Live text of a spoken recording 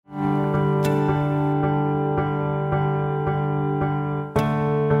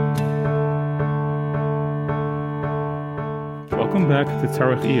back to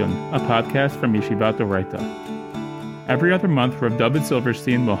Tzarech Iyun, a podcast from Yeshivat Oraita. Every other month, Rav David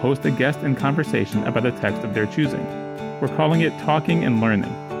Silverstein will host a guest and conversation about a text of their choosing. We're calling it Talking and Learning.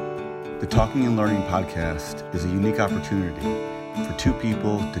 The Talking and Learning podcast is a unique opportunity for two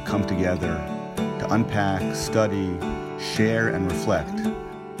people to come together to unpack, study, share, and reflect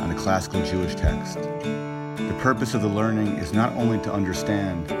on a classical Jewish text. The purpose of the learning is not only to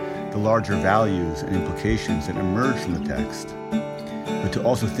understand the larger values and implications that emerge from the text, but to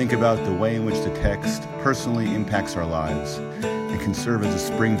also think about the way in which the text personally impacts our lives and can serve as a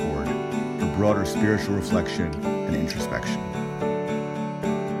springboard for broader spiritual reflection and introspection.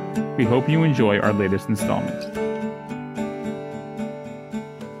 We hope you enjoy our latest installment.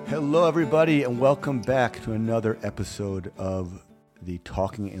 Hello, everybody, and welcome back to another episode of the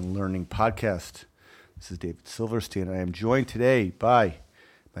Talking and Learning podcast. This is David Silverstein, and I am joined today by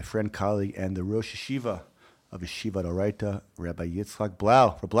my friend, colleague, and the Rosh Yeshiva of Yeshivat Oraita, Rabbi Yitzchak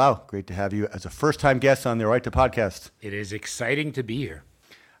Blau. Blau, great to have you as a first-time guest on the Oraita podcast. It is exciting to be here.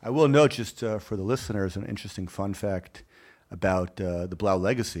 I will note, just for the listeners, an interesting fun fact about the Blau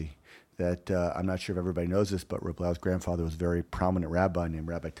legacy that I'm not sure if everybody knows this, but Rabbi Blau's grandfather was a very prominent rabbi named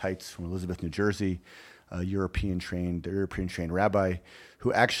Rabbi Teitz from Elizabeth, New Jersey, a European-trained rabbi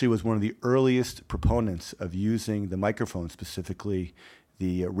who actually was one of the earliest proponents of using the microphone, specifically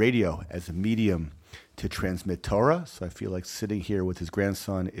the radio, as a medium to transmit Torah. So I feel like sitting here with his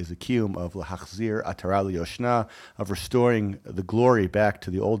grandson is a kiyum of lahachzir atara liyoshna, of restoring the glory back to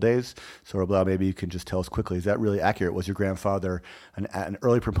the old days. So Rabbi, maybe you can just tell us quickly, is that really accurate? Was your grandfather an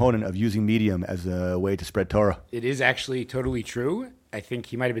early proponent of using medium as a way to spread Torah? It is actually totally true. I think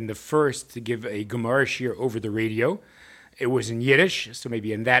he might have been the first to give a Gemara shir over the radio. It was in Yiddish, so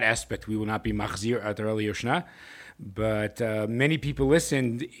maybe in that aspect we will not be machzir atara liyoshna. But many people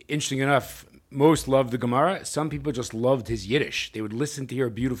listened. Interesting enough, most loved the Gemara. Some people just loved his Yiddish. They would listen to hear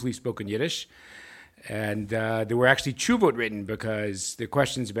beautifully spoken Yiddish. And there were actually tshuvot written because the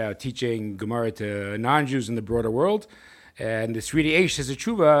questions about teaching Gemara to non-Jews in the broader world. And the Sridi Eish has a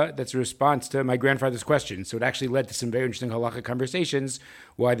tshuva that's a response to my grandfather's question. So it actually led to some very interesting halacha conversations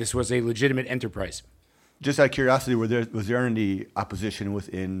why this was a legitimate enterprise. Just out of curiosity, was there any opposition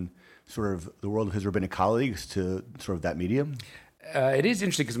within sort of the world of his rabbinic colleagues to sort of that medium? It is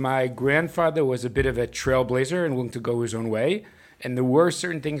interesting because my grandfather was a bit of a trailblazer and willing to go his own way. And there were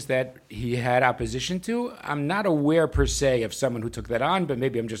certain things that he had opposition to. I'm not aware per se of someone who took that on, but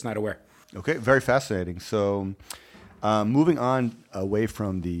maybe I'm just not aware. Okay, very fascinating. So moving on away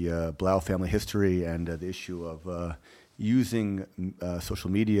from the Blau family history and the issue of using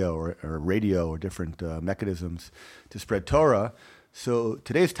social media or radio or different mechanisms to spread Torah. So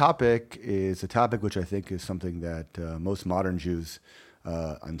today's topic is a topic which I think is something that most modern Jews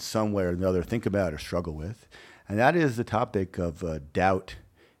in some way or another think about or struggle with, and that is the topic of doubt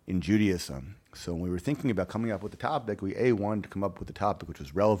in Judaism. So when we were thinking about coming up with the topic, we wanted to come up with a topic which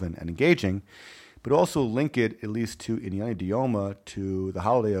was relevant and engaging, but also link it, at least to Inyani Diyoma, to the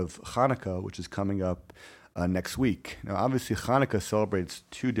holiday of Hanukkah, which is coming up next week. Now, obviously, Hanukkah celebrates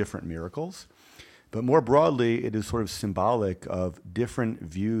two different miracles. But more broadly, it is sort of symbolic of different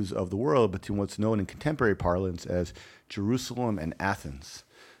views of the world between what's known in contemporary parlance as Jerusalem and Athens.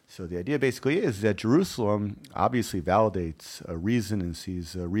 So the idea basically is that Jerusalem obviously validates reason and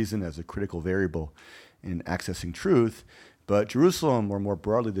sees reason as a critical variable in accessing truth. But Jerusalem, or more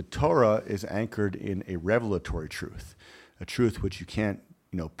broadly, the Torah, is anchored in a revelatory truth, a truth which you can't,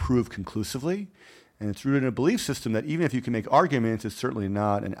 prove conclusively. And it's rooted in a belief system that even if you can make arguments, it's certainly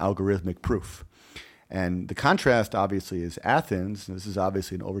not an algorithmic proof. And the contrast, obviously, is Athens. This is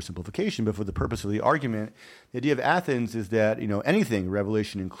obviously an oversimplification, but for the purpose of the argument, the idea of Athens is that, anything,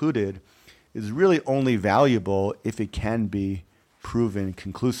 Revelation included, is really only valuable if it can be proven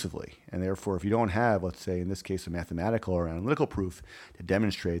conclusively. And therefore, if you don't have, let's say, in this case, a mathematical or analytical proof to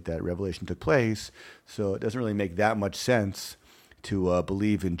demonstrate that Revelation took place, so it doesn't really make that much sense to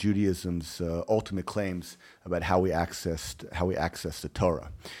believe in Judaism's ultimate claims about how we access the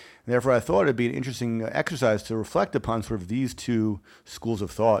Torah. And therefore, I thought it'd be an interesting exercise to reflect upon sort of these two schools of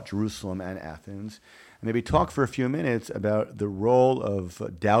thought, Jerusalem and Athens, and maybe talk for a few minutes about the role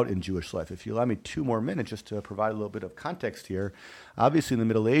of doubt in Jewish life. If you allow me 2 more minutes just to provide a little bit of context here, obviously in the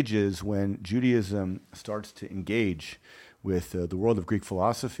Middle Ages, when Judaism starts to engage with the world of Greek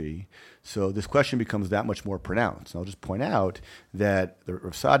philosophy, so this question becomes that much more pronounced. And I'll just point out that the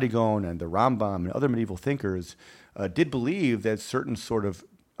Rav Sadigon and the Rambam and other medieval thinkers did believe that certain sort of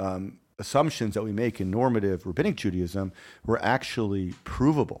assumptions that we make in normative rabbinic Judaism were actually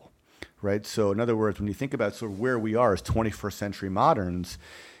provable, right? So in other words, when you think about sort of where we are as 21st century moderns,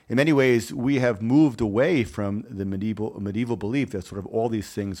 in many ways, we have moved away from the medieval belief that sort of all these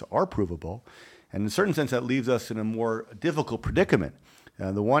things are provable. And in a certain sense, that leaves us in a more difficult predicament.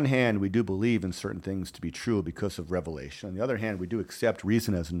 On the one hand, we do believe in certain things to be true because of revelation. On the other hand, we do accept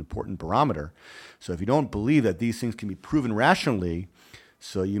reason as an important barometer. So if you don't believe that these things can be proven rationally,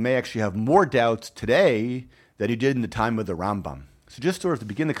 so you may actually have more doubts today than you did in the time of the Rambam. So just sort of to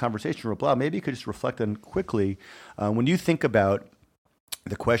begin the conversation, Blau, maybe you could just reflect on quickly, when you think about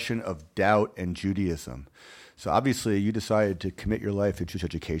the question of doubt and Judaism. So obviously you decided to commit your life to Jewish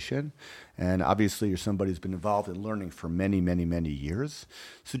education, and obviously you're somebody who's been involved in learning for many, many, many years.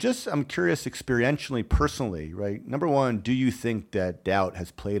 So just, I'm curious experientially, personally, right? Number one, do you think that doubt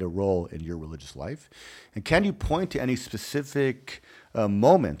has played a role in your religious life? And can you point to any specific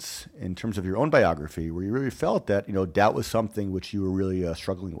moments in terms of your own biography where you really felt that, doubt was something which you were really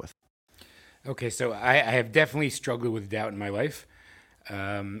struggling with? Okay, so I have definitely struggled with doubt in my life.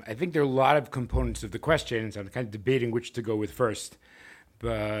 I think there are a lot of components of the questions. I'm kind of debating which to go with first.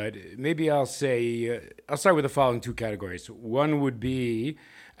 But maybe I'll start with the following two categories. One would be,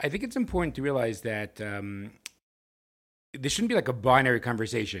 I think it's important to realize that there shouldn't be like a binary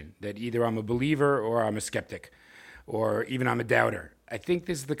conversation, that either I'm a believer or I'm a skeptic, or even I'm a doubter. I think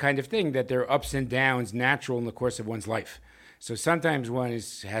this is the kind of thing that there are ups and downs natural in the course of one's life. So sometimes one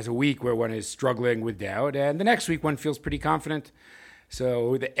has a week where one is struggling with doubt, and the next week one feels pretty confident.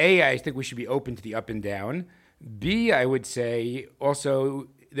 So I think we should be open to the up and down. B, I would say also,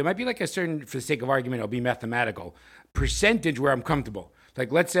 there might be like a certain, for the sake of argument, I'll be mathematical, percentage where I'm comfortable.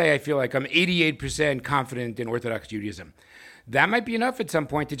 Like, let's say I feel like I'm 88% confident in Orthodox Judaism. That might be enough at some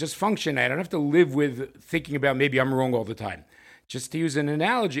point to just function. I don't have to live with thinking about maybe I'm wrong all the time. Just to use an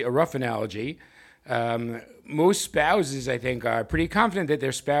analogy, a rough analogy, most spouses, I think, are pretty confident that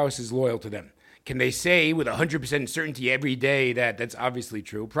their spouse is loyal to them. Can they say with 100% certainty every day that that's obviously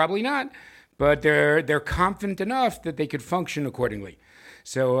true? Probably not, but they're confident enough that they could function accordingly.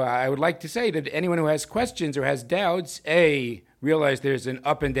 So I would like to say that anyone who has questions or has doubts, A, realize there's an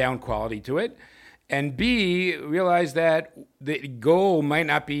up and down quality to it, and B, realize that the goal might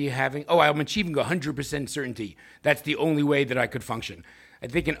not be having, I'm achieving 100% certainty. That's the only way that I could function. I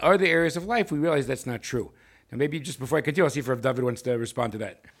think in other areas of life, we realize that's not true. Now, maybe just before I continue, I'll see if David wants to respond to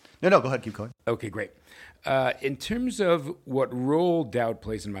that. No, go ahead, keep going. Okay, great. In terms of what role doubt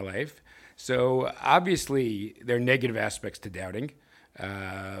plays in my life, so obviously there are negative aspects to doubting,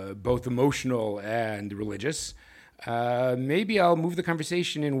 both emotional and religious. Maybe I'll move the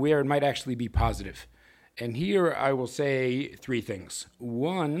conversation in where it might actually be positive. And here I will say three things.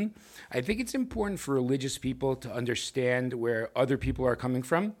 One, I think it's important for religious people to understand where other people are coming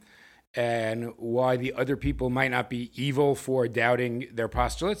from and why the other people might not be evil for doubting their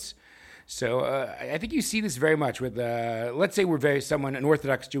postulates. So I think you see this very much with, let's say an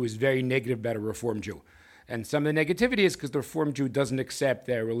Orthodox Jew is very negative about a Reform Jew. And some of the negativity is because the Reform Jew doesn't accept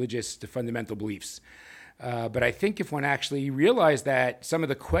their religious fundamental beliefs. But I think if one actually realized that some of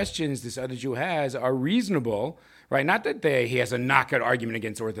the questions this other Jew has are reasonable, right? Not that he has a knockout argument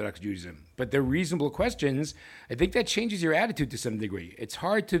against Orthodox Judaism, but they're reasonable questions. I think that changes your attitude to some degree. It's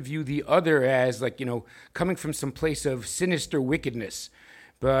hard to view the other as coming from some place of sinister wickedness,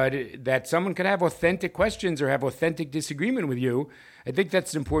 but that someone could have authentic questions or have authentic disagreement with you. I think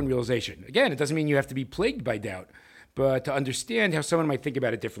that's an important realization. Again, it doesn't mean you have to be plagued by doubt, but to understand how someone might think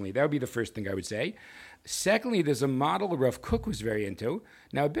about it differently. That would be the first thing I would say. Secondly, there's a model Rav Kook was very into.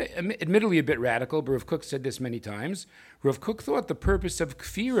 Now, admittedly a bit radical, but Rav Kook said this many times. Rav Kook thought the purpose of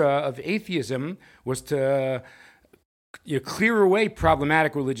kfira, of atheism, was to clear away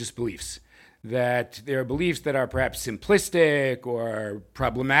problematic religious beliefs. That there are beliefs that are perhaps simplistic or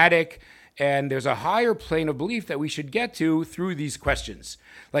problematic, and there's a higher plane of belief that we should get to through these questions.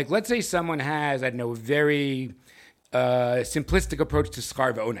 Like, let's say someone has, a very simplistic approach to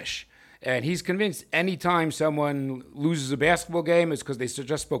schar v'onesh. And he's convinced anytime someone loses a basketball game, it's because they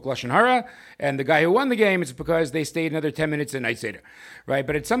just spoke Lashon Hara, and the guy who won the game is because they stayed another 10 minutes at night Seder, right?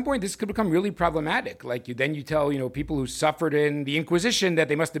 But at some point, this could become really problematic. Like, you tell, people who suffered in the Inquisition that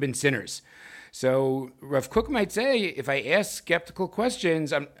they must have been sinners. So Rav Kook might say, if I ask skeptical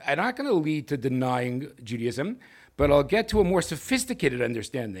questions, I'm not going to lead to denying Judaism, but I'll get to a more sophisticated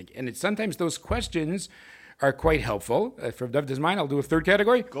understanding. And sometimes those questions are quite helpful. For David's mind, I'll do a third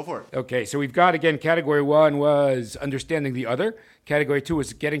category. Go for it. Okay, so we've got, again, category one was understanding the other. Category two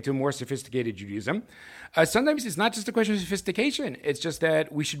was getting to more sophisticated Judaism. Sometimes it's not just a question of sophistication. It's just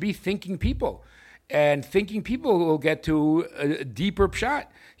that we should be thinking people. And thinking people will get to a deeper pshat.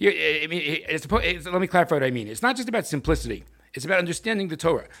 Let me clarify what I mean. It's not just about simplicity. It's about understanding the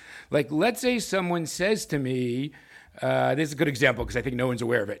Torah. Like, let's say someone says to me, This is a good example because I think no one's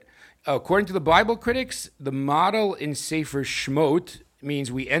aware of it. According to the Bible critics, the model in Sefer Shmot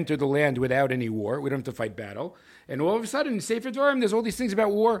means we enter the land without any war. We don't have to fight battle. And all of a sudden, in Sefer Dvarim, there's all these things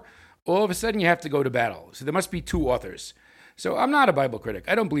about war. All of a sudden, you have to go to battle. So there must be two authors. So I'm not a Bible critic.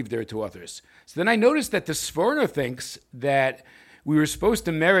 I don't believe there are two authors. So then I noticed that the Sforno thinks that we were supposed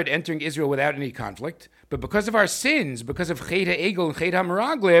to merit entering Israel without any conflict, but because of our sins, because of Chet HaEgel and Chet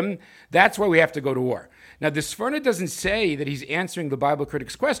HaMeraglim, that's why we have to go to war. Now, the Sforno doesn't say that he's answering the Bible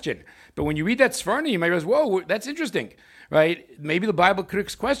critic's question, but when you read that Sforno, you might realize, whoa, that's interesting, right? Maybe the Bible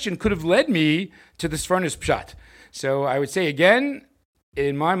critic's question could have led me to the Sforno's pshat. So I would say again,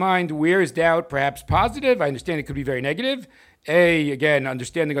 in my mind, where is doubt perhaps positive? I understand it could be very negative. A, again,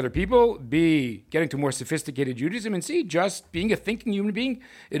 understanding other people. B, getting to more sophisticated Judaism. And C, just being a thinking human being.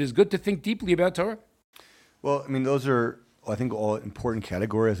 It is good to think deeply about Torah. Well, I mean, those are, I think, all important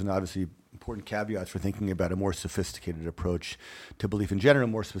categories and obviously important caveats for thinking about a more sophisticated approach to belief in general,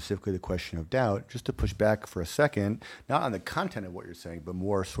 more specifically the question of doubt. Just to push back for a second, not on the content of what you're saying, but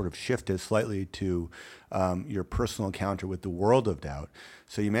more sort of shifted slightly to your personal encounter with the world of doubt.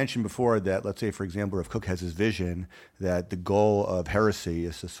 So you mentioned before that, let's say, for example, Rav Kook has his vision that the goal of heresy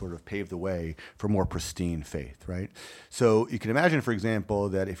is to sort of pave the way for more pristine faith, right? So you can imagine, for example,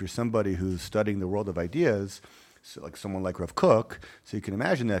 that if you're somebody who's studying the world of ideas, so like someone like Rav Kook, so you can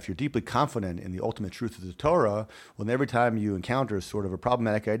imagine that if you're deeply confident in the ultimate truth of the Torah, well, then every time you encounter sort of a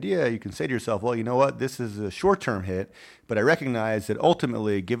problematic idea, you can say to yourself, well, you know what, this is a short-term hit, but I recognize that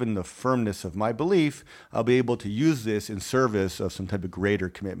ultimately, given the firmness of my belief, I'll be able to use this in service of some type of greater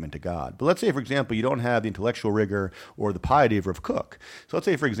commitment to God. But let's say, for example, you don't have the intellectual rigor or the piety of Rav Kook. So let's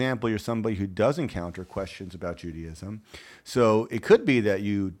say, for example, you're somebody who does encounter questions about Judaism. So it could be that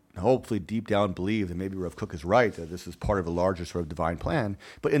you hopefully deep down believe that maybe Rav Kook is right, that this is part of a larger sort of divine plan.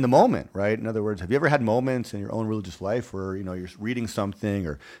 But in the moment, right? In other words, have you ever had moments in your own religious life where, you know, you're reading something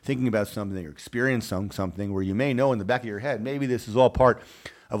or thinking about something or experiencing something where you may know in the back of your head, maybe this is all part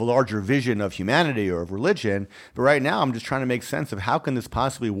of a larger vision of humanity or of religion, but right now I'm just trying to make sense of how can this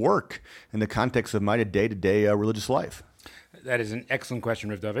possibly work in the context of my day-to-day religious life? That is an excellent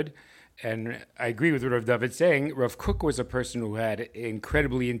question, Rav David. And I agree with what Rav David's saying. Rav Kook was a person who had an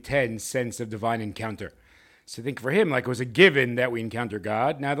incredibly intense sense of divine encounter. So I think for him, like, it was a given that we encounter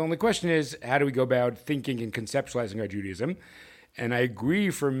God. Now, the only question is, how do we go about thinking and conceptualizing our Judaism? And I agree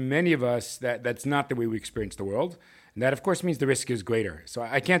for many of us that that's not the way we experience the world. And that, of course, means the risk is greater. So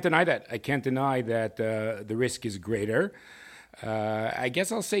I can't deny that. I can't deny that the risk is greater. I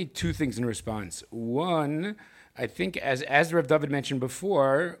guess I'll say two things in response. One, I think, as Rav David mentioned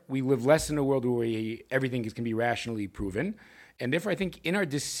before, we live less in a world where everything can be rationally proven. And therefore, I think in our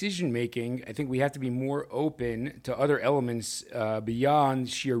decision-making, I think we have to be more open to other elements beyond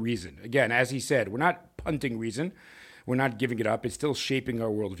sheer reason. Again, as he said, we're not punting reason. We're not giving it up. It's still shaping our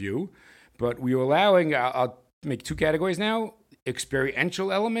worldview. But we are allowing, I'll make two categories now,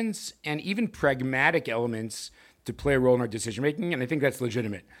 experiential elements and even pragmatic elements to play a role in our decision-making. And I think that's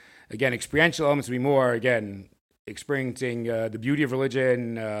legitimate. Again, experiential elements would be more, again, experiencing the beauty of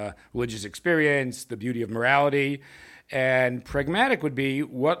religion, religious experience, the beauty of morality. And pragmatic would be,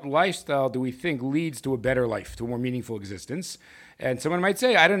 what lifestyle do we think leads to a better life, to a more meaningful existence? And someone might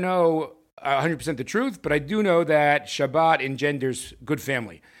say, I don't know 100% the truth, but I do know that Shabbat engenders good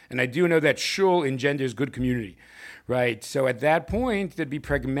family. And I do know that Shul engenders good community, right? So at that point, there'd be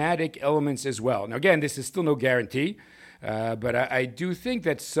pragmatic elements as well. Now, again, this is still no guarantee. But I do think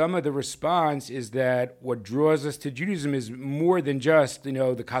that some of the response is that what draws us to Judaism is more than just,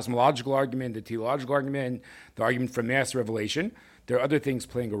 the cosmological argument, the theological argument, the argument for mass revelation. There are other things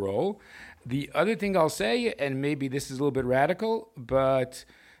playing a role. The other thing I'll say, and maybe this is a little bit radical, but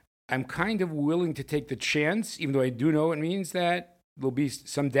I'm kind of willing to take the chance, even though I do know it means that there'll be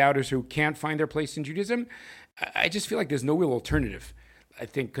some doubters who can't find their place in Judaism. I just feel like there's no real alternative. I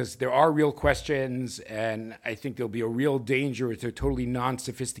think because there are real questions, and I think there'll be a real danger to totally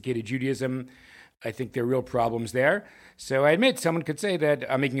non-sophisticated Judaism. I think there are real problems there. So I admit someone could say that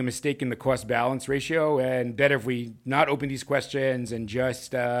I'm making a mistake in the cost-balance ratio, and better if we not open these questions and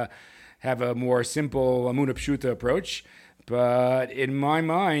just have a more simple Amunah Pshuta approach. But in my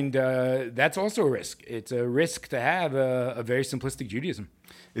mind, that's also a risk. It's a risk to have a very simplistic Judaism.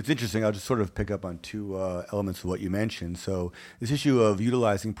 It's interesting. I'll just sort of pick up on two elements of what you mentioned. So this issue of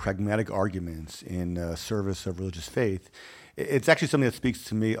utilizing pragmatic arguments in service of religious faith, it's actually something that speaks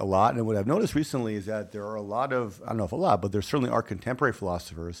to me a lot. And what I've noticed recently is that there are a lot of, I don't know if a lot, but there certainly are contemporary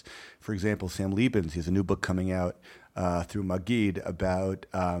philosophers. For example, Sam Liebens, he has a new book coming out through Magid about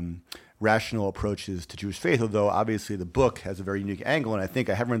rational approaches to Jewish faith, although obviously the book has a very unique angle. And I think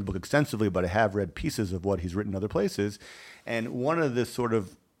I haven't read the book extensively, but I have read pieces of what he's written in other places. And one of the sort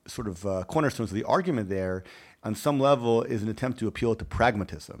of cornerstones of the argument there, on some level, is an attempt to appeal to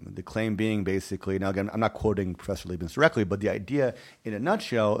pragmatism. The claim being basically, now again, I'm not quoting Professor Leibniz directly, but the idea in a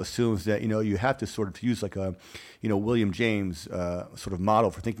nutshell assumes that, you have to sort of use like a, William James sort of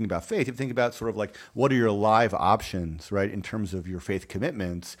model for thinking about faith. You think about sort of like, what are your live options, right, in terms of your faith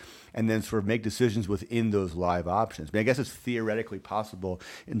commitments, and then sort of make decisions within those live options. I guess it's theoretically possible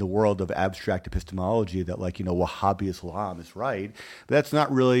in the world of abstract epistemology that, like, Wahhabi Islam is right, but that's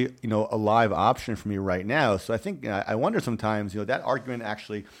not really, a live option for me right now. So I think, I wonder sometimes, that argument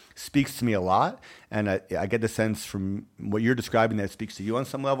actually speaks to me a lot, and I get the sense from what you're describing that it speaks to you on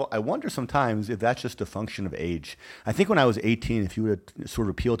some level. I wonder sometimes if that's just a function of age. I think when I was 18, if you would have sort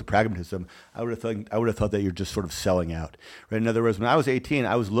of appealed to pragmatism, I would have thought that you're just sort of selling out. Right? In other words, when I was 18,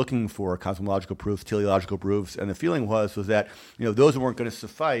 I was looking for cosmological proofs, teleological proofs, and the feeling was that those weren't going to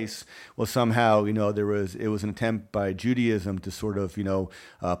suffice. Well, somehow it was an attempt by Judaism to sort of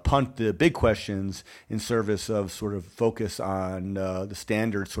punt the big questions in service of sort of focus on the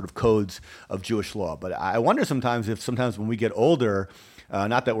standard sort of codes of Jewish law. But I wonder sometimes when we get older,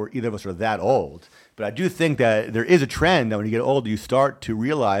 not that either of us are that old, but I do think that there is a trend that when you get older, you start to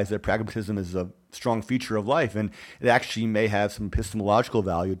realize that pragmatism is a strong feature of life, and it actually may have some epistemological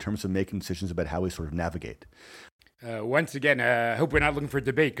value in terms of making decisions about how we sort of navigate. Once again, I hope we're not looking for a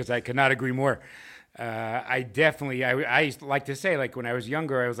debate, because I cannot agree more. I used to like to say, like, when I was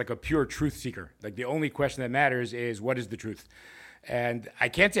younger, I was like a pure truth seeker. Like, the only question that matters is, what is the truth? And I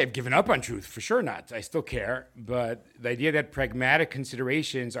can't say I've given up on truth, for sure not. I still care. But the idea that pragmatic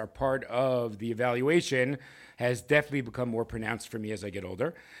considerations are part of the evaluation has definitely become more pronounced for me as I get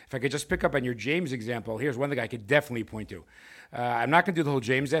older. If I could just pick up on your James example, here's one thing I could definitely point to. I'm not going to do the whole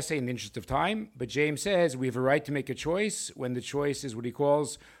James essay in the interest of time, but James says we have a right to make a choice when the choice is what he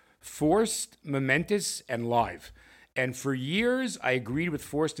calls forced, momentous, and live. And for years, I agreed with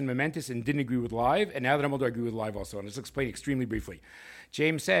forced and momentous and didn't agree with live. And now that I'm older, I agree with live also. And I'll just explain extremely briefly.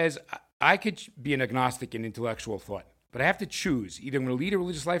 James says, I could be an agnostic in intellectual thought, but I have to choose. Either I'm going to lead a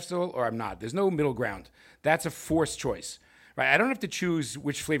religious lifestyle or I'm not. There's no middle ground. That's a forced choice. Right? I don't have to choose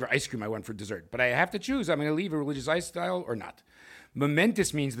which flavor ice cream I want for dessert, but I have to choose. I'm going to leave a religious lifestyle or not.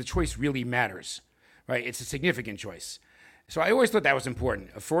 Momentous means the choice really matters. Right? It's a significant choice. So I always thought that was important,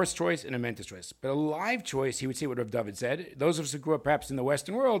 a forced choice and a momentous choice. But a live choice, he would say what Rav David said. Those of us who grew up perhaps in the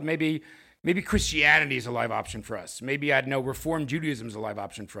Western world, maybe Christianity is a live option for us. Maybe Reformed Judaism is a live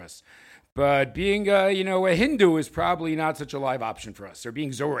option for us. But being a Hindu is probably not such a live option for us, or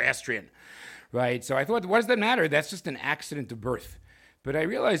being Zoroastrian, right? So I thought, what does that matter? That's just an accident of birth. But I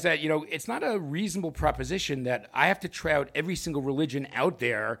realized that, it's not a reasonable proposition that I have to try out every single religion out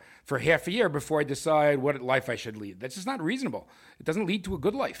there for half a year before I decide what life I should lead. That's just not reasonable. It doesn't lead to a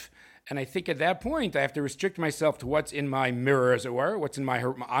good life. And I think at that point, I have to restrict myself to what's in my mirror, as it were, what's on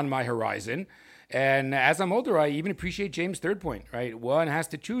my horizon. And as I'm older, I even appreciate James' third point, right? One has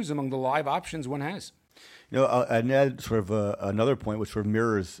to choose among the live options one has. And add sort of another point, which sort of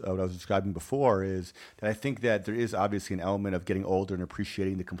mirrors what I was describing before, is that I think that there is obviously an element of getting older and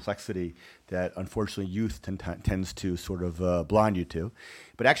appreciating the complexity that, unfortunately, youth tends to sort of blind you to.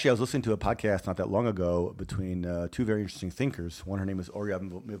 But actually, I was listening to a podcast not that long ago between two very interesting thinkers. One, her name is Oria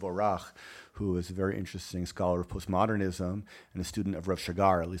Mivorach, who is a very interesting scholar of postmodernism and a student of Rav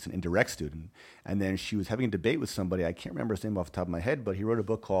Shagar, at least an indirect student. And then she was having a debate with somebody, I can't remember his name off the top of my head, but he wrote a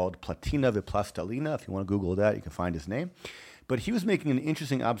book called Platina Viplastalina. If you want to Google that, you can find his name. But he was making an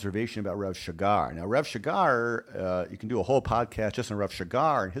interesting observation about Rav Shagar. Now, Rav Shagar, you can do a whole podcast just on Rav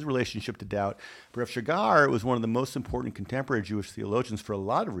Shagar and his relationship to doubt. But Rav Shagar was one of the most important contemporary Jewish theologians for a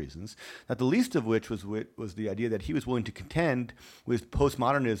lot of reasons, not the least of which was the idea that he was willing to contend with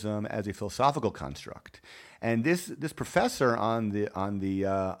postmodernism as a philosophical construct. And this professor on the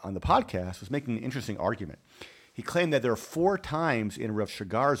podcast was making an interesting argument. He claimed that there are 4 times in Rav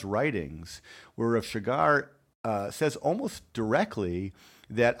Shagar's writings where Rav Shagar says almost directly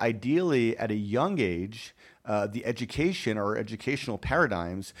that ideally at a young age, the education or educational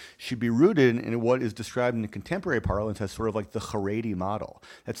paradigms should be rooted in what is described in the contemporary parlance as sort of like the Haredi model.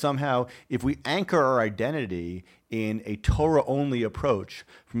 That somehow, if we anchor our identity in a Torah-only approach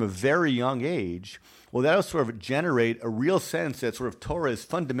from a very young age, well, that'll sort of generate a real sense that sort of Torah is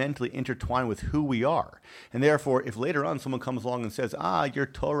fundamentally intertwined with who we are. And therefore, if later on someone comes along and says, your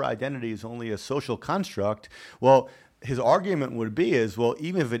Torah identity is only a social construct, well, his argument would be is, well,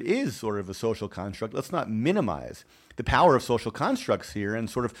 even if it is sort of a social construct, let's not minimize the power of social constructs here. And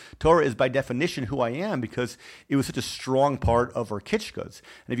sort of Torah is by definition who I am because it was such a strong part of our kitschkas.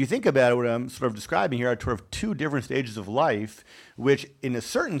 And if you think about it, what I'm sort of describing here are sort of two different stages of life, which in a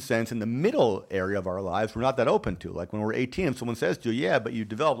certain sense, in the middle area of our lives, we're not that open to. Like when we're 18, if someone says to you, yeah, but you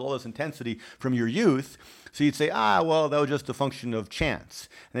developed all this intensity from your youth, so you'd say, well, that was just a function of chance.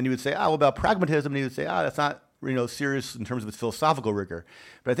 And then you would say, well, about pragmatism, and you would say, that's not serious in terms of its philosophical rigor.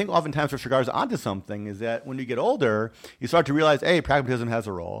 But I think oftentimes Rosh Hashanah is onto something is that when you get older, you start to realize, pragmatism has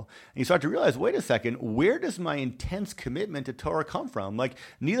a role. And you start to realize, wait a second, where does my intense commitment to Torah come from? Like,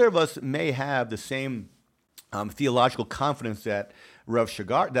 neither of us may have the same theological confidence that Rav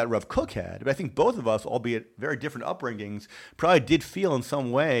Kook had. But I think both of us, albeit very different upbringings, probably did feel in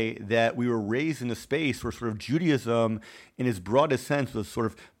some way that we were raised in a space where sort of Judaism, in its broadest sense, was sort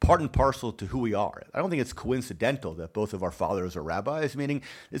of part and parcel to who we are. I don't think it's coincidental that both of our fathers are rabbis, meaning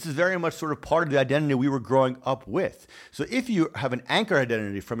this is very much sort of part of the identity we were growing up with. So if you have an anchor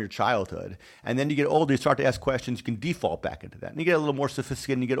identity from your childhood, and then you get older, you start to ask questions, you can default back into that. And you get a little more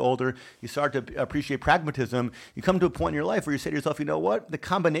sophisticated, and you get older, you start to appreciate pragmatism, you come to a point in your life where you say to yourself, you know what? The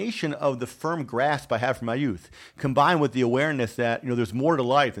combination of the firm grasp I have from my youth, combined with the awareness that there's more to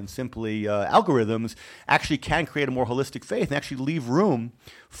life than simply algorithms, actually can create a more holistic faith and actually leave room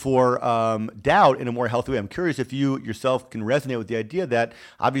for doubt in a more healthy way. I'm curious if you yourself can resonate with the idea that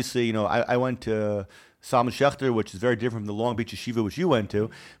obviously, I went to Salman Schechter, which is very different from the Long Beach Yeshiva, which you went to.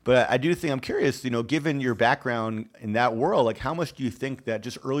 But I do think I'm curious, given your background in that world, like how much do you think that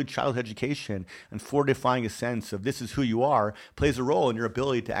just early childhood education and fortifying a sense of this is who you are plays a role in your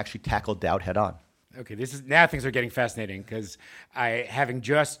ability to actually tackle doubt head on? Okay, now things are getting fascinating because having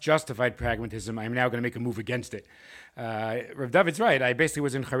just justified pragmatism, I'm now going to make a move against it. Rav David's right. I basically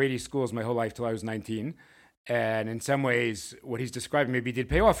was in Haredi schools my whole life till I was 19. And in some ways, what he's describing maybe did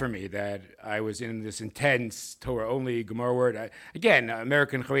pay off for me, that I was in this intense Torah-only Gemara word. Again,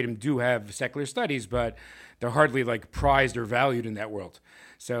 American Haredim do have secular studies, but they're hardly like prized or valued in that world.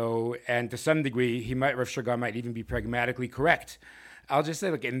 So, and to some degree, Rav Shagar might even be pragmatically correct. I'll just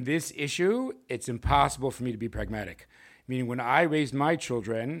say, look, in this issue, it's impossible for me to be pragmatic. Meaning when I raised my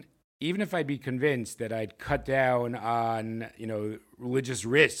children, even if I'd be convinced that I'd cut down on, religious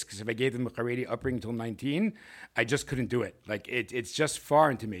risks, if I gave them a Haredi upbringing until 19, I just couldn't do it. Like, it's just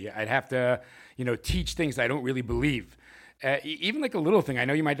foreign to me. I'd have to, teach things I don't really believe. Even like a little thing. I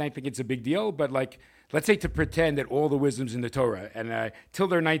know you might not think it's a big deal, but like, let's say to pretend that all the wisdom's in the Torah, and till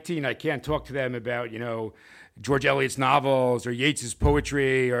they're 19, I can't talk to them about, George Eliot's novels or Yeats's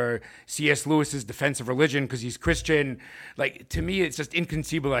poetry or C.S. Lewis's defense of religion because he's Christian. Like, to me, it's just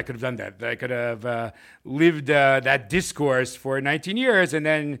inconceivable I could have done that. That I could have lived that discourse for 19 years and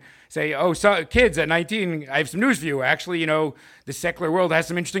then say, so kids, at 19, I have some news for you. Actually, the secular world has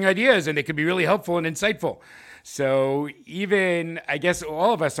some interesting ideas and they could be really helpful and insightful. So even, I guess,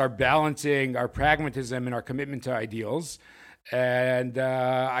 all of us are balancing our pragmatism and our commitment to ideals. And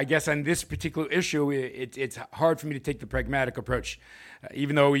I guess on this particular issue, it's hard for me to take the pragmatic approach,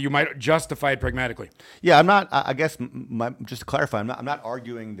 even though you might justify it pragmatically. Yeah, I'm not, I guess, just to clarify, I'm not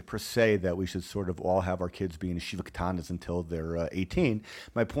arguing per se that we should sort of all have our kids be in yeshiva katanas until they're 18.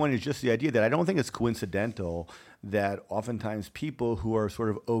 My point is just the idea that I don't think it's coincidental that oftentimes people who are sort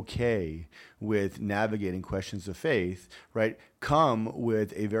of okay with navigating questions of faith, right, come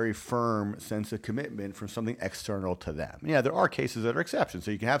with a very firm sense of commitment from something external to them. Yeah, there are cases that are exceptions.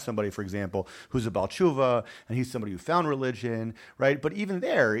 So you can have somebody, for example, who's a Baal Tshuva, and he's somebody who found religion, right? But even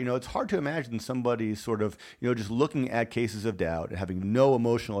there, it's hard to imagine somebody sort of, just looking at cases of doubt and having no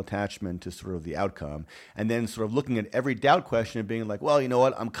emotional attachment to sort of the outcome, and then sort of looking at every doubt question and being like, well, you know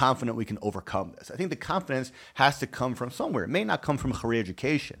what, I'm confident we can overcome this. I think the confidence has to come from somewhere. It may not come from Haredi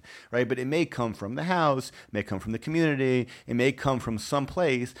education, right? But it may come from the house, it may come from the community, it may come from some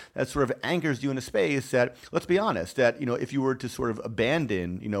place that sort of anchors you in a space that, let's be honest, that, if you were to sort of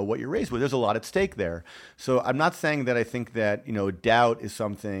abandon, what you're raised with, there's a lot at stake there. So I'm not saying that I think that, doubt is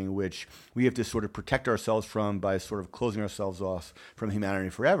something which we have to sort of protect ourselves from by sort of closing ourselves off from humanity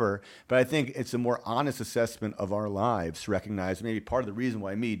forever. But I think it's a more honest assessment of our lives to recognize maybe part of the reason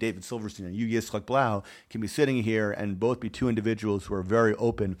why me, David Silverstein, and you, Yitzchak Blau, can be sitting here and both be two individuals who are very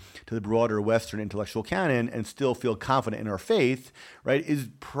open to the broader Western intellectual canon and still feel confident in our faith, right, is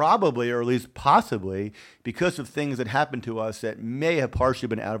probably, or at least possibly, because of things that happened to us that may have partially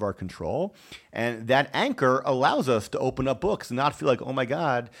been out of our control. And that anchor allows us to open up books and not feel like, oh my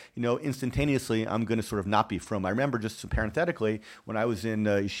God, instantaneously I'm going to sort of not be from. I remember just parenthetically when I was in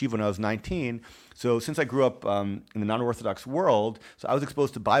yeshiva when I was 19. So since I grew up in the non-Orthodox world, so I was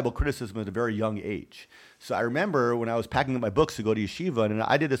exposed to Bible criticism at a very young age. So I remember when I was packing up my books to go to yeshiva, and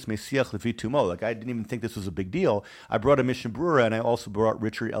I did this Mesiach Levi Tumo. Like, I didn't even think this was a big deal. I brought a Mishnah Berurah, and I also brought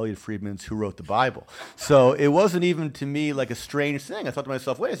Richard Elliott Friedman's Who Wrote the Bible. So it wasn't even to me like a strange thing. I thought to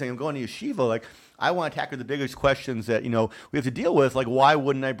myself, wait a second, I'm going to yeshiva. Like, I want to tackle the biggest questions that, we have to deal with. Like, why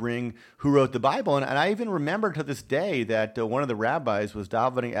wouldn't I bring Who Wrote the Bible? And I even remember to this day that one of the rabbis was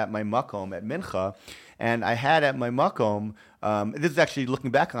davening at my makom at Mincha, and I had at my makom, this is actually, looking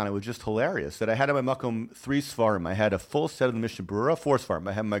back on it, was just hilarious, that I had at my makom 3 svarim. I had a full set of the Mishnah Berurah, 4 svarim.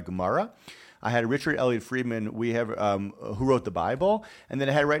 I had my Gemara. I had Richard Elliott Friedman, we have Who Wrote the Bible, and then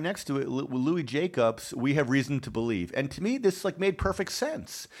I had right next to it Louis Jacobs, We Have Reason to Believe. And to me, this made perfect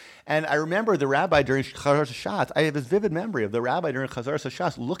sense. And I remember the rabbi during Chazar Shas, I have this vivid memory of the rabbi during Chazar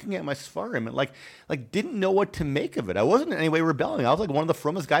Shas looking at my Sfarim and didn't know what to make of it. I wasn't in any way rebelling. I was one of the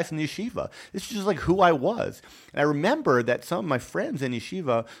frommest guys in the yeshiva. This is just who I was. And I remember that some of my friends in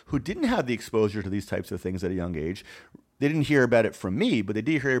yeshiva who didn't have the exposure to these types of things at a young age, they didn't hear about it from me, but they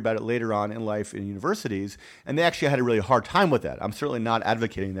did hear about it later on in life in universities, and they actually had a really hard time with that. I'm certainly not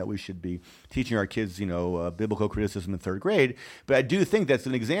advocating that we should be teaching our kids, biblical criticism in 3rd grade, but I do think that's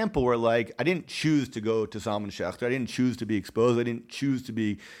an example where, I didn't choose to go to Zalman Schachter. I didn't choose to be exposed. I didn't choose to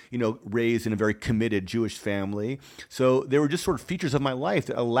be, raised in a very committed Jewish family. So there were just sort of features of my life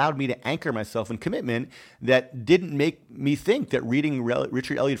that allowed me to anchor myself in commitment that didn't make me think that reading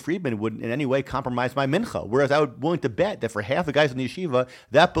Richard Elliott Friedman would in any way compromise my mincha, whereas I was willing to bet that for half the guys in the yeshiva,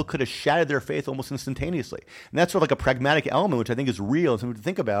 that book could have shattered their faith almost instantaneously. And that's sort of a pragmatic element, which I think is real and something to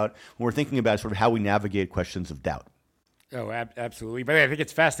think about when we're thinking about sort of how we navigate questions of doubt. Oh, absolutely. But I think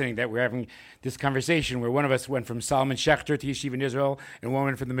it's fascinating that we're having this conversation where one of us went from Solomon Schechter to Yeshiva in Israel and one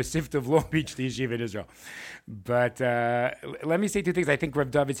went from the Masifta of Long Beach to Yeshiva in Israel. But let me say 2 things. I think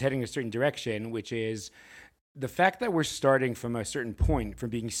Rav David's heading a certain direction, which is the fact that we're starting from a certain point, from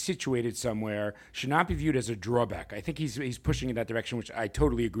being situated somewhere, should not be viewed as a drawback. I think he's pushing in that direction, which I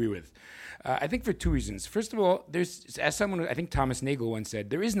totally agree with. I think for 2 reasons. First of all, as someone, I think Thomas Nagel once said,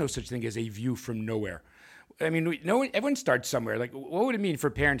 there is no such thing as a view from nowhere. I mean, everyone starts somewhere. What would it mean for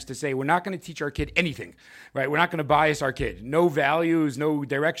parents to say, we're not going to teach our kid anything, right? We're not going to bias our kid. No values, no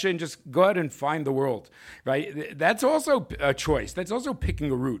direction. Just go out and find the world, right? That's also a choice. That's also picking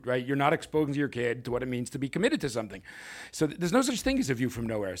a route, right? You're not exposing your kid to what it means to be committed to something. So there's no such thing as a view from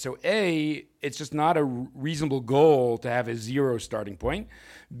nowhere. So A, it's just not a reasonable goal to have a 0 starting point.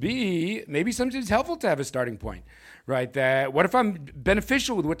 B, maybe sometimes it's helpful to have a starting point. Right? What if I'm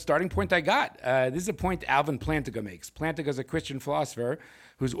beneficial with what starting point I got? This is a point Alvin Plantinga makes. Plantinga is a Christian philosopher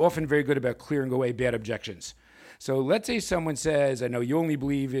who's often very good about clearing away bad objections. So let's say someone says, I know you only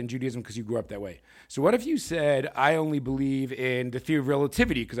believe in Judaism because you grew up that way. So what if you said, I only believe in the theory of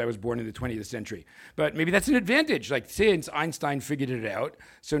relativity because I was born in the 20th century? But maybe that's an advantage. Since Einstein figured it out,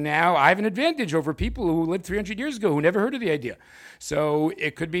 so now I have an advantage over people who lived 300 years ago who never heard of the idea. So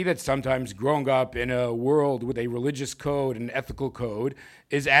it could be that sometimes growing up in a world with a religious code and ethical code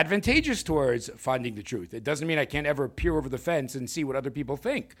is advantageous towards finding the truth. It doesn't mean I can't ever peer over the fence and see what other people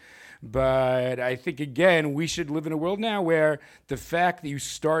think. But I think, again, we should live in a world now where the fact that you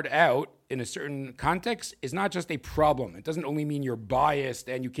start out in a certain context is not just a problem. It doesn't only mean you're biased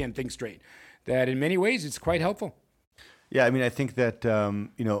and you can't think straight. That in many ways, it's quite helpful. Yeah, I mean, I think that,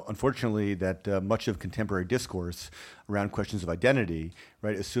 unfortunately, that much of contemporary discourse around questions of identity,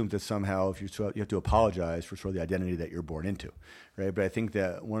 right, assumes that somehow if you have to apologize for sort of the identity that you're born into, right? But I think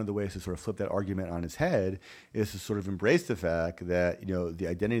that one of the ways to sort of flip that argument on its head is to sort of embrace the fact that, the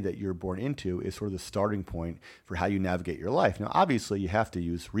identity that you're born into is sort of the starting point for how you navigate your life. Now, obviously, you have to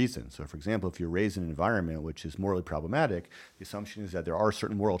use reason. So, for example, if you're raised in an environment which is morally problematic, the assumption is that there are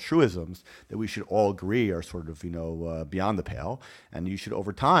certain moral truisms that we should all agree are sort of, beyond the pale, and you should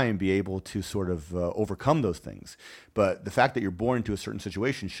over time be able to sort of overcome those things. But the fact that you're born into a certain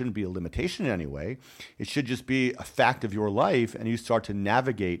situation shouldn't be a limitation in any way. It should just be a fact of your life, and you start to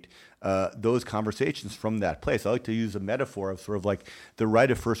navigate those conversations from that place. I like to use a metaphor of sort of like the right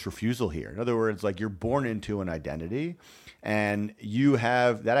of first refusal here. In other words, you're born into an identity, and you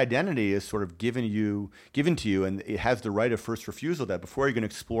have that identity is sort of given to you, and it has the right of first refusal. That before you're going to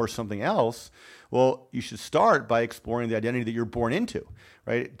explore something else, well, you should start by exploring the identity that you're born into,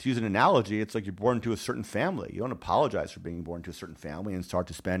 right? To use an analogy, it's like you're born into a certain family. You don't apologize for being born into a certain family and start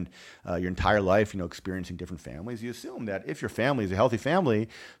to spend your entire life, experiencing different families. You assume that if your family is a healthy family,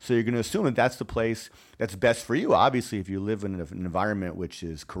 so you're going going to assume that that's the place that's best for you. Obviously, if you live in an environment which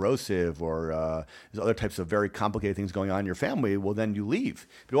is corrosive or there's other types of very complicated things going on in your family, well, then you leave.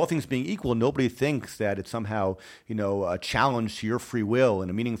 But all things being equal, nobody thinks that it's somehow, a challenge to your free will in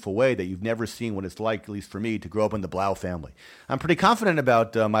a meaningful way that you've never seen what it's like, at least for me, to grow up in the Blau family. I'm pretty confident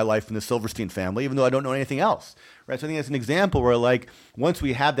about my life in the Silverstein family, even though I don't know anything else. Right? So I think that's an example where, like, once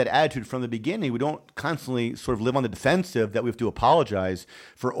we have that attitude from the beginning, we don't constantly sort of live on the defensive that we have to apologize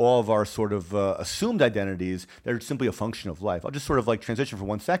for all of our sort of assumed identities that are simply a function of life. I'll just sort of like transition for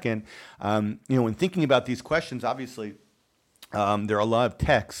 1 second. When thinking about these questions, obviously, there are a lot of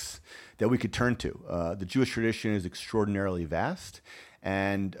texts that we could turn to. The Jewish tradition is extraordinarily vast.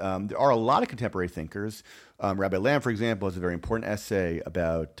 And there are a lot of contemporary thinkers. Rabbi Lamb, for example, has a very important essay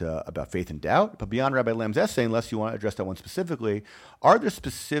about faith and doubt. But beyond Rabbi Lamb's essay, unless you want to address that one specifically, are there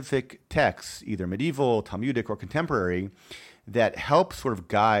specific texts, either medieval, Talmudic, or contemporary, that help sort of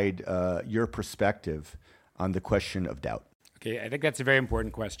guide your perspective on the question of doubt? Okay, I think that's a very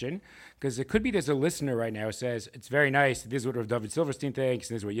important question, because it could be there's a listener right now who says, it's very nice, this is what Rav David Silverstein thinks,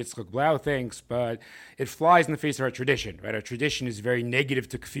 and this is what Yitzchak Blau thinks, but it flies in the face of our tradition, right? Our tradition is very negative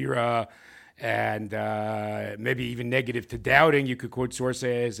to kfira, and maybe even negative to doubting, you could quote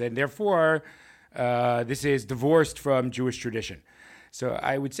sources, and therefore, this is divorced from Jewish tradition. So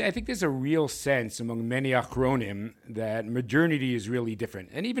I would say, I think there's a real sense among many achronim that modernity is really different,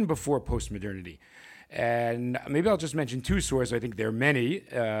 and even before postmodernity. And maybe I'll just mention two sources. I think there are many.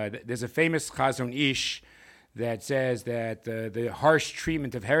 There's a famous Chazon Ish that says that the harsh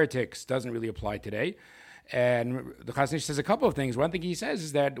treatment of heretics doesn't really apply today. And the Chazon Ish says a couple of things. One thing he says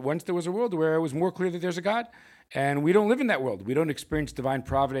is that once there was a world where it was more clear that there's a God, and we don't live in that world. We don't experience divine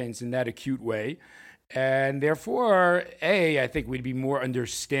providence in that acute way. And therefore, A, I think we'd be more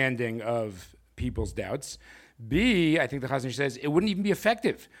understanding of people's doubts. B, I think the Chazon Ish says it wouldn't even be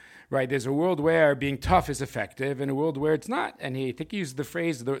effective. Right, there's a world where being tough is effective and a world where it's not. And I think he used the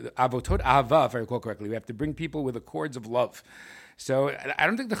phrase, the avotot ahava, if I recall correctly. We have to bring people with the cords of love. So I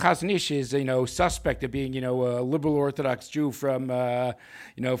don't think the Chazon Ish is, suspect of being, a liberal Orthodox Jew from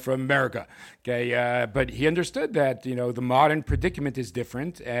America. Okay, but he understood that, the modern predicament is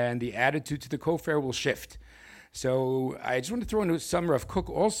different and the attitude to the kofar will shift. So I just want to throw in some Rav Kook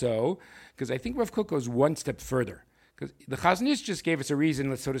also, because I think Rav Kook goes one step further. Because the Chazon Ish just gave us a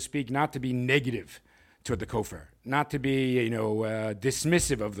reason, so to speak, not to be negative toward the kofar, not to be,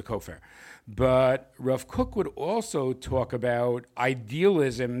 dismissive of the kofar. But Rav Kook would also talk about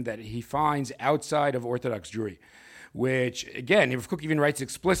idealism that he finds outside of Orthodox Jewry, which, again, Rav Kook even writes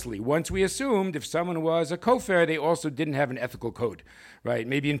explicitly. Once we assumed if someone was a kofar, they also didn't have an ethical code, right?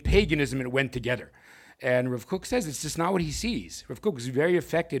 Maybe in paganism it went together. And Rav Kook says it's just not what he sees. Rav Kook is very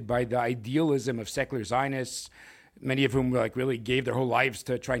affected by the idealism of secular Zionists, many of whom really gave their whole lives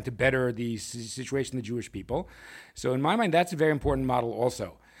to trying to better the situation of the Jewish people. So in my mind, that's a very important model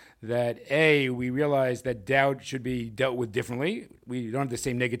also, that A, we realize that doubt should be dealt with differently. We don't have the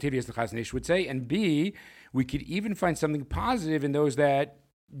same negativity as the Chazon Ish would say. And B, we could even find something positive in those that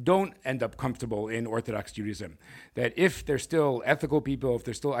don't end up comfortable in Orthodox Judaism. That if they're still ethical people, if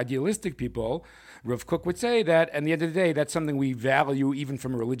they're still idealistic people, Rav Kook would say that at the end of the day, that's something we value even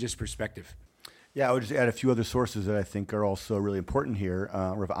from a religious perspective. Yeah, I would just add a few other sources that I think are also really important here.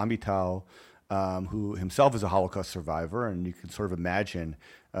 Rav Amital, who himself is a Holocaust survivor, and you can sort of imagine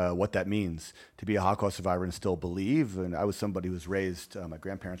what that means to be a Holocaust survivor and still believe. And I was somebody who was raised, my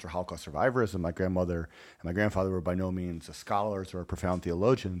grandparents were Holocaust survivors, and my grandmother and my grandfather were by no means scholars or profound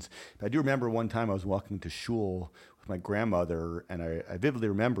theologians. But I do remember one time I was walking to shul with my grandmother, and I vividly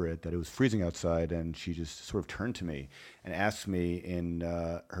remember it, that it was freezing outside, and she just sort of turned to me and asked me in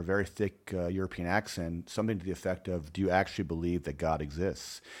her very thick European accent something to the effect of, do you actually believe that God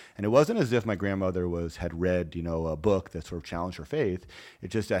exists? And it wasn't as if my grandmother had read, a book that sort of challenged her faith.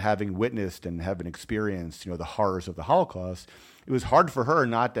 It's just that having witnessed and having experienced, the horrors of the Holocaust, it was hard for her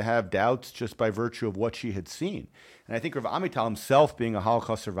not to have doubts just by virtue of what she had seen. And I think Rav Amital himself, being a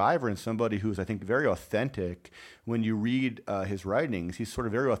Holocaust survivor and somebody who's, I think, very authentic, when you read his writings, he's sort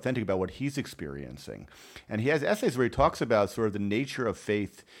of very authentic about what he's experiencing. And he has essays where he talks about sort of the nature of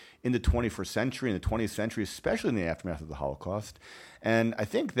faith in the 21st century and the 20th century, especially in the aftermath of the Holocaust. And I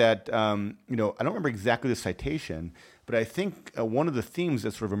think that, I don't remember exactly the citation, but I think one of the themes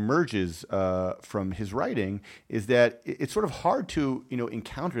that sort of emerges from his writing is that it's sort of hard to,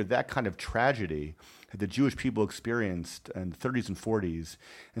 encounter that kind of tragedy that the Jewish people experienced in the 30s and 40s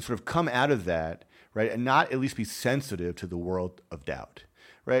and sort of come out of that, right, and not at least be sensitive to the world of doubt.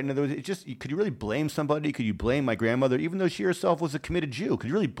 right? In other words, could you really blame somebody? Could you blame my grandmother, even though she herself was a committed Jew? Could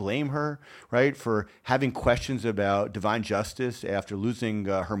you really blame her, right, for having questions about divine justice after losing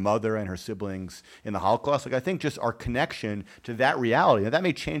her mother and her siblings in the Holocaust? Like, I think just our connection to that reality, and that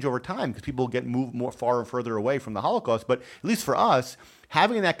may change over time because people get moved more far and further away from the Holocaust, but at least for us,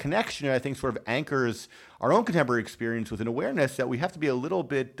 having that connection, I think, sort of anchors our own contemporary experience with an awareness that we have to be a little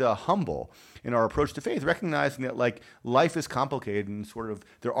bit humble in our approach to faith, recognizing that like life is complicated and sort of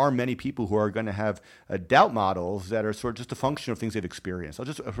there are many people who are going to have doubt models that are sort of just a function of things they've experienced. I'll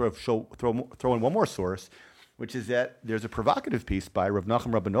just sort of throw in one more source, which is that there's a provocative piece by Rav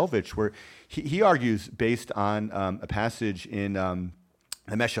Nachum Rabinovich where he argues based on a passage in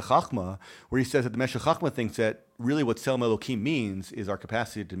the Meshech Chochmah, where he says that the Meshech Chochmah thinks that really what Tzelem Elokim means is our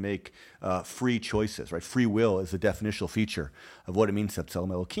capacity to make free choices, right? Free will is the definitional feature of what it means to have Tzelem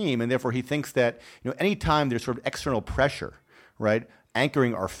Elokim, and therefore he thinks that anytime there's sort of external pressure, right,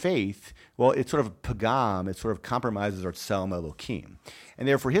 anchoring our faith, well, it's sort of pagam, it sort of compromises our Tzelem Elokim. And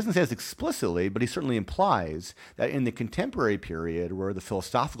therefore, he doesn't say this explicitly, but he certainly implies that in the contemporary period where the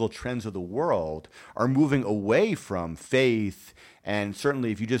philosophical trends of the world are moving away from faith, and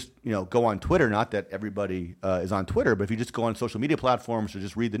certainly if you just go on Twitter, not that everybody is on Twitter, but if you just go on social media platforms or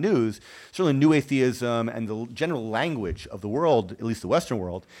just read the news, certainly new atheism and the general language of the world, at least the Western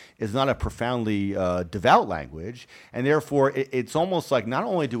world, is not a profoundly devout language. And therefore, it's almost like not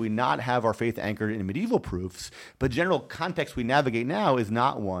only do we not have our faith anchored in medieval proofs, but the general context we navigate now is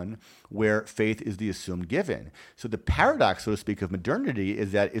not one where faith is the assumed given. So the paradox, so to speak, of modernity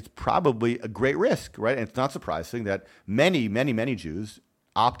is that it's probably a great risk, right? And it's not surprising that many, many, many Jews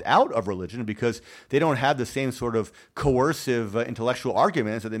opt out of religion because they don't have the same sort of coercive intellectual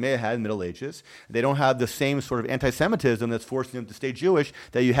arguments that they may have had in the Middle Ages. They don't have the same sort of anti-Semitism that's forcing them to stay Jewish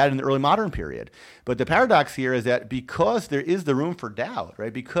that you had in the early modern period. But the paradox here is that because there is the room for doubt,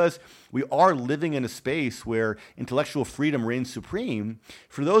 right? Because we are living in a space where intellectual freedom reigns supreme,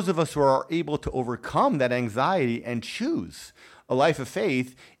 for those of us who are able to overcome that anxiety and choose a life of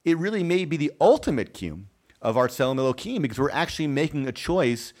faith, it really may be the ultimate cue of our Tzelem Elokim, because we're actually making a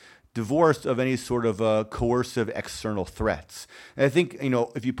choice divorced of any sort of coercive external threats. And I think,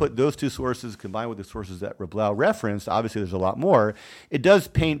 if you put those two sources combined with the sources that Blau referenced, obviously there's a lot more, it does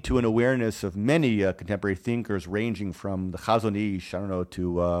paint to an awareness of many contemporary thinkers ranging from the Chazon Ish,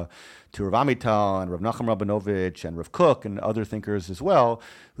 to Rav Amital and Rav Nachum Rabinovich and Rav Kook and other thinkers as well,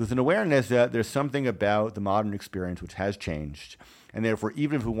 with an awareness that there's something about the modern experience which has changed. And therefore,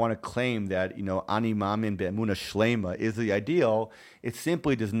 even if we want to claim that, Ani Mamin Be'emunah Shlema is the ideal, it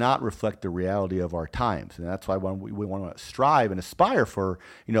simply does not reflect the reality of our times. And that's why we want to strive and aspire for,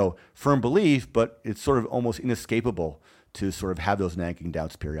 firm belief, but it's sort of almost inescapable to sort of have those nagging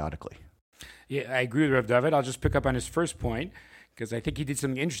doubts periodically. Yeah, I agree with Rav David. I'll just pick up on his first point, because I think he did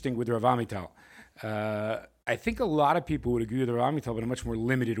something interesting with Rav Amital. I think a lot of people would agree with Rav Amital, but in a much more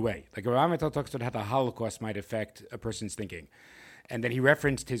limited way. Like Rav Amital talks about how the Holocaust might affect a person's thinking. And then he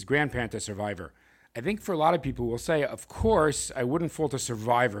referenced his grandparent as survivor. I think for a lot of people will say, of course, I wouldn't fault a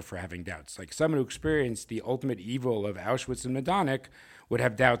survivor for having doubts. Like someone who experienced the ultimate evil of Auschwitz and Majdanek would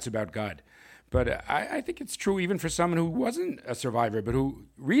have doubts about God. But I think it's true even for someone who wasn't a survivor, but who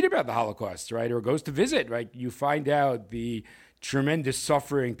read about the Holocaust, right, or goes to visit, right? You find out the tremendous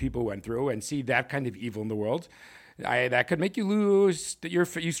suffering people went through and see that kind of evil in the world. That could make you lose,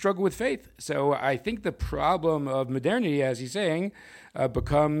 you struggle with faith. So I think the problem of modernity, as he's saying,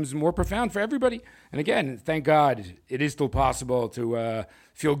 becomes more profound for everybody. And again, thank God, it is still possible to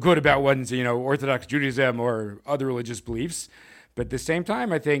feel good about one's, Orthodox Judaism or other religious beliefs. But at the same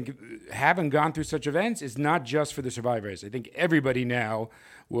time, I think having gone through such events is not just for the survivors. I think everybody now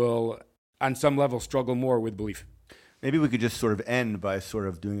will, on some level, struggle more with belief. Maybe we could just sort of end by sort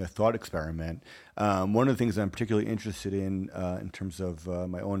of doing a thought experiment. One of the things I'm particularly interested in terms of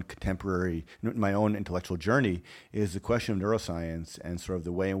my own intellectual journey, is the question of neuroscience and sort of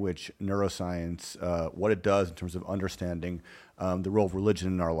the way in which neuroscience, what it does in terms of understanding the role of religion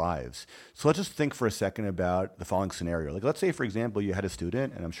in our lives. So let's just think for a second about the following scenario. Like, let's say, for example, you had a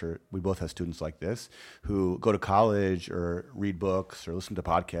student, and I'm sure we both have students like this, who go to college or read books or listen to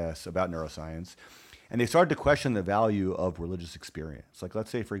podcasts about neuroscience, and they started to question the value of religious experience. Like, let's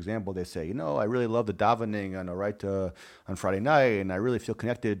say, for example, they say, I really love the davening on Oraita on Friday night, and I really feel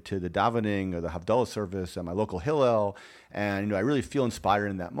connected to the davening or the Havdalah service at my local Hillel, and I really feel inspired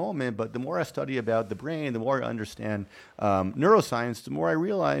in that moment. But the more I study about the brain, the more I understand neuroscience, the more I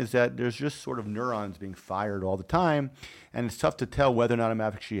realize that there's just sort of neurons being fired all the time, and it's tough to tell whether or not I'm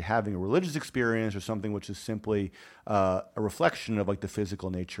actually having a religious experience or something which is simply a reflection of like the physical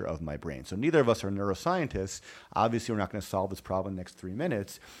nature of my brain. So neither of us are neuroscientists. neuroscientists. Obviously, we're not going to solve this problem in the next 3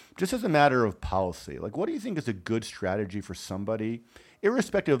 minutes. Just as a matter of policy, like what do you think is a good strategy for somebody,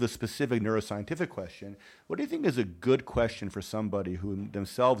 irrespective of the specific neuroscientific question, what do you think is a good question for somebody who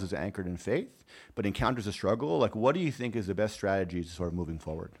themselves is anchored in faith but encounters a struggle? Like, what do you think is the best strategy to sort of moving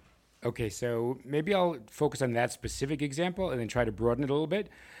forward? Okay, so maybe I'll focus on that specific example and then try to broaden it a little bit.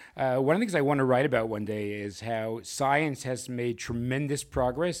 One of the things I want to write about one day is how science has made tremendous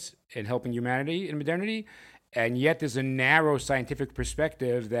progress in helping humanity in modernity, and yet there's a narrow scientific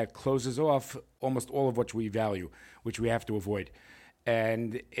perspective that closes off almost all of what we value, which we have to avoid.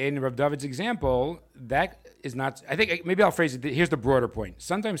 And in Rav David's example, that is not, I think maybe I'll phrase it, here's the broader point.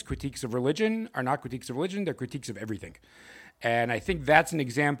 Sometimes critiques of religion are not critiques of religion, they're critiques of everything. And I think that's an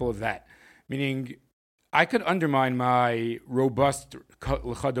example of that. Meaning, I could undermine my robust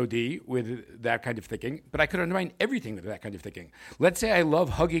chadodi with that kind of thinking, but I could undermine everything with that kind of thinking. Let's say I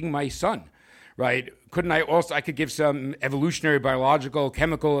love hugging my son, right? Couldn't I also, I could give some evolutionary, biological,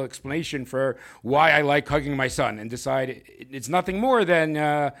 chemical explanation for why I like hugging my son and decide it's nothing more than,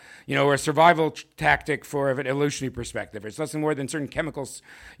 a survival tactic for an evolutionary perspective. It's nothing more than certain chemicals,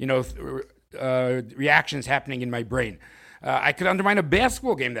 reactions happening in my brain. I could undermine a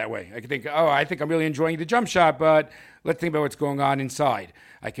basketball game that way. I could think, I think I'm really enjoying the jump shot, but let's think about what's going on inside.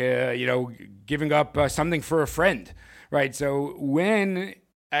 I could, giving up something for a friend, right? So when,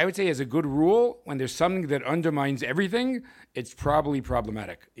 I would say as a good rule, when there's something that undermines everything, it's probably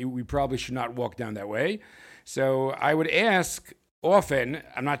problematic. We probably should not walk down that way. So I would ask often,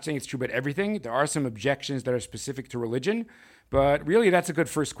 I'm not saying it's true about everything, there are some objections that are specific to religion, but really that's a good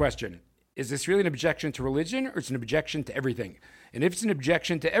first question. Is this really an objection to religion or it's an objection to everything? And if it's an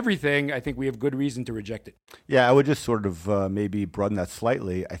objection to everything, I think we have good reason to reject it. Yeah, I would just sort of maybe broaden that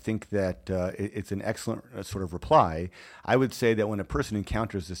slightly. I think that it's an excellent sort of reply. I would say that when a person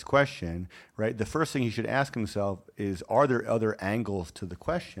encounters this question, right, the first thing he should ask himself is, are there other angles to the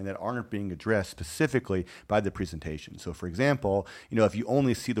question that aren't being addressed specifically by the presentation? So, for example, if you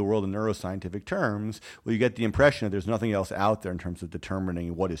only see the world in neuroscientific terms, well, you get the impression that there's nothing else out there in terms of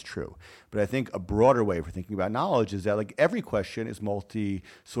determining what is true. But I think a broader way for thinking about knowledge is that, like, every question is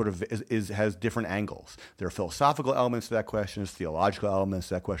has different angles. There are philosophical elements to that question, there's theological elements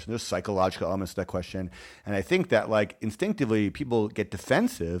to that question, there's psychological elements to that question. And I think that, like, instinctively people get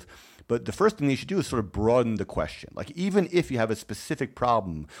defensive, but the first thing you should do is sort of broaden the question. Like, even if you have a specific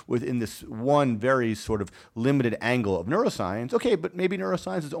problem within this one very sort of limited angle of neuroscience, okay, but maybe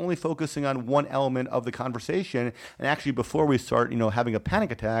neuroscience is only focusing on one element of the conversation. And actually, before we start, having a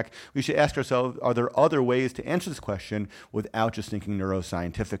panic attack, we should ask ourselves, are there other ways to answer this question without just thinking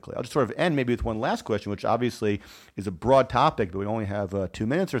neuroscientifically? I'll just sort of end maybe with one last question, which obviously is a broad topic, but we only have 2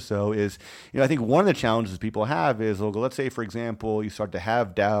 minutes or so, is, I think one of the challenges people have is, let's say, for example, you start to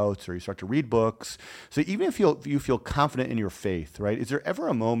have doubts or you start to read books. So even if you feel confident in your faith, right, is there ever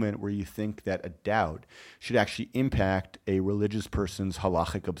a moment where you think that a doubt should actually impact a religious person's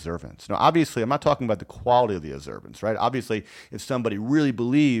halachic observance? Now, obviously, I'm not talking about the quality of the observance, right? Obviously, if somebody really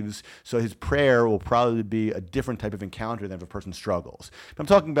believes, so his prayer will probably be a different type of encounter than if a person struggles. But I'm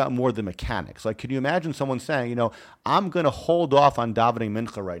talking about more the mechanics. Like, can you imagine someone saying, I'm going to hold off on davening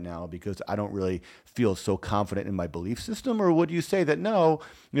mincha right now because I don't really feel so confident in my belief system? Or would you say that no,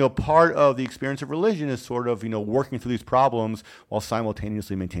 part of the experience of religion is sort of, working through these problems while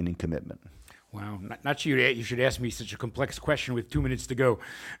simultaneously maintaining commitment? Wow, not sure you should ask me such a complex question with 2 minutes to go,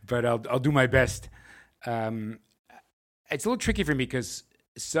 but I'll do my best. It's a little tricky for me because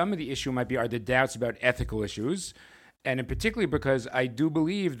some of the issue might be are the doubts about ethical issues, and in particular because I do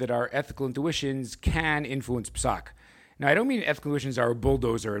believe that our ethical intuitions can influence psak. Now, I don't mean ethical intuitions are a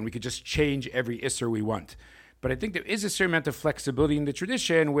bulldozer and we could just change every isser we want. But I think there is a certain amount of flexibility in the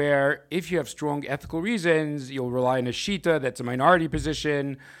tradition where if you have strong ethical reasons, you'll rely on a shita that's a minority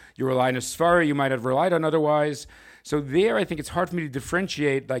position, you rely on a svara you might have relied on otherwise. So there, I think it's hard for me to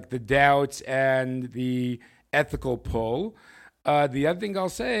differentiate like the doubts and the ethical pull. The other thing I'll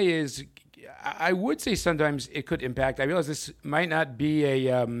say is I would say sometimes it could impact. I realize this might not be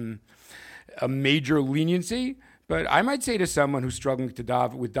a major leniency, but I might say to someone who's struggling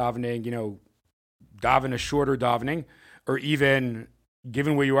with davening, daven a shorter davening, or even,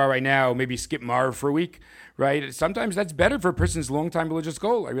 given where you are right now, maybe skip Marv for a week, right? Sometimes that's better for a person's long-time religious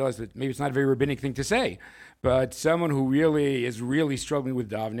goal. I realize that maybe it's not a very rabbinic thing to say, but someone who really is struggling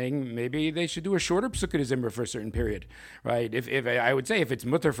with davening, maybe they should do a shorter Psukkah Zimra for a certain period, right? If I would say if it's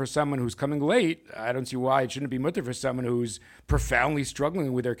mutter for someone who's coming late, I don't see why it shouldn't be mutter for someone who's profoundly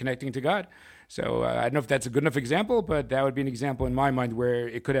struggling with their connecting to God. So I don't know if that's a good enough example, but that would be an example in my mind where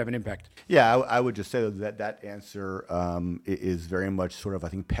it could have an impact. Yeah, I would just say that answer is very much sort of, I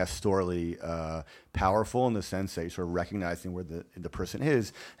think, pastorally powerful in the sense that you're sort of recognizing where the person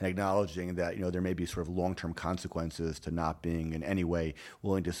is and acknowledging that, there may be sort of long-term consequences to not being in any way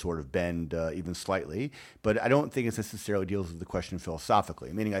willing to sort of bend even slightly. But I don't think it necessarily deals with the question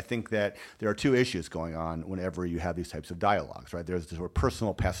philosophically, meaning I think that there are two issues going on whenever you have these types of dialogues, right? There's the sort of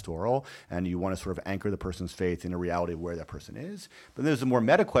personal pastoral, and you want to sort of anchor the person's faith in a reality of where that person is. But there's a more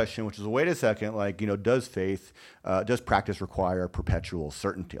meta question, which is, wait a second, does practice require perpetual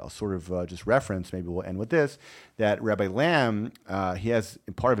certainty? I'll sort of just reference, maybe we'll end with this, that Rabbi Lamb, he has,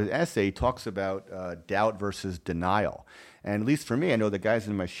 in part of his essay, he talks about doubt versus denial. And at least for me, I know the guys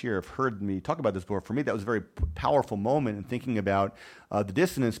in my shir have heard me talk about this before. For me, that was a very powerful moment in thinking about the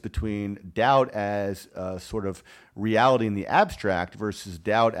dissonance between doubt as sort of reality in the abstract versus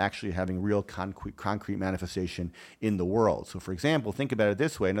doubt actually having real concrete manifestation in the world. So, for example, think about it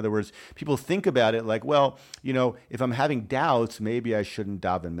this way. In other words, people think about it like, well, if I'm having doubts, maybe I shouldn't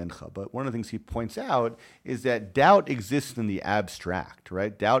daven mincha. But one of the things he points out is that doubt exists in the abstract,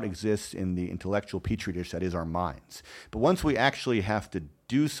 right? Doubt exists in the intellectual petri dish that is our minds. But once we actually have to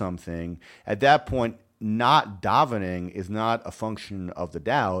do something, at that point, not davening is not a function of the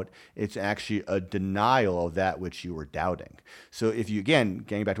doubt. It's actually a denial of that which you were doubting. So if you, again,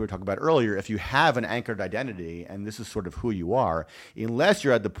 getting back to what we were talking about earlier, if you have an anchored identity, and this is sort of who you are, unless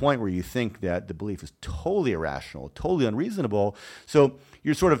you're at the point where you think that the belief is totally irrational, totally unreasonable, so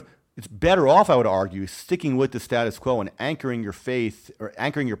you're sort of, it's better off, I would argue, sticking with the status quo and anchoring your faith or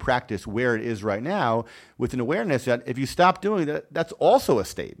anchoring your practice where it is right now with an awareness that if you stop doing that, that's also a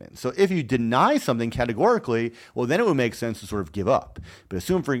statement. So if you deny something categorically, well, then it would make sense to sort of give up. But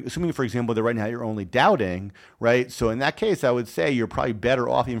assuming, for example, that right now you're only doubting, right? So in that case, I would say you're probably better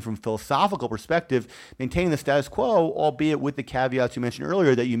off, even from a philosophical perspective, maintaining the status quo, albeit with the caveats you mentioned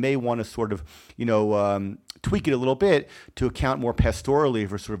earlier that you may want to sort of, tweak it a little bit to account more pastorally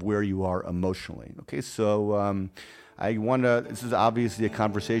for sort of where you are emotionally. Okay, so this is obviously a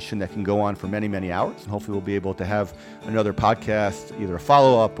conversation that can go on for many, many hours, and hopefully we'll be able to have another podcast, either a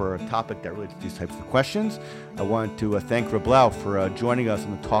follow-up or a topic that relates to these types of questions. I want to thank Reb Blau for joining us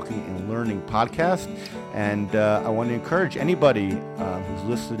on the Talking and Learning podcast, and I want to encourage anybody who's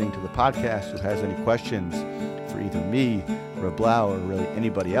listening to the podcast who has any questions for either me, Reb Blau, or really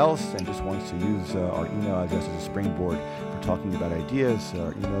anybody else, and just wants to use our email address as a springboard for talking about ideas.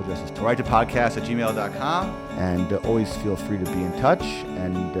 Our email address is toraihtopodcast@gmail.com, and always feel free to be in touch.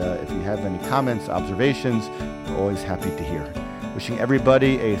 And if you have any comments, observations, we're always happy to hear. Wishing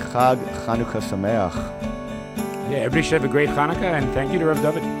everybody a Chag Chanukah Sameach. Yeah, everybody should have a great Hanukkah, and thank you to Rav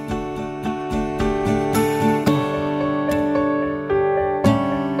David.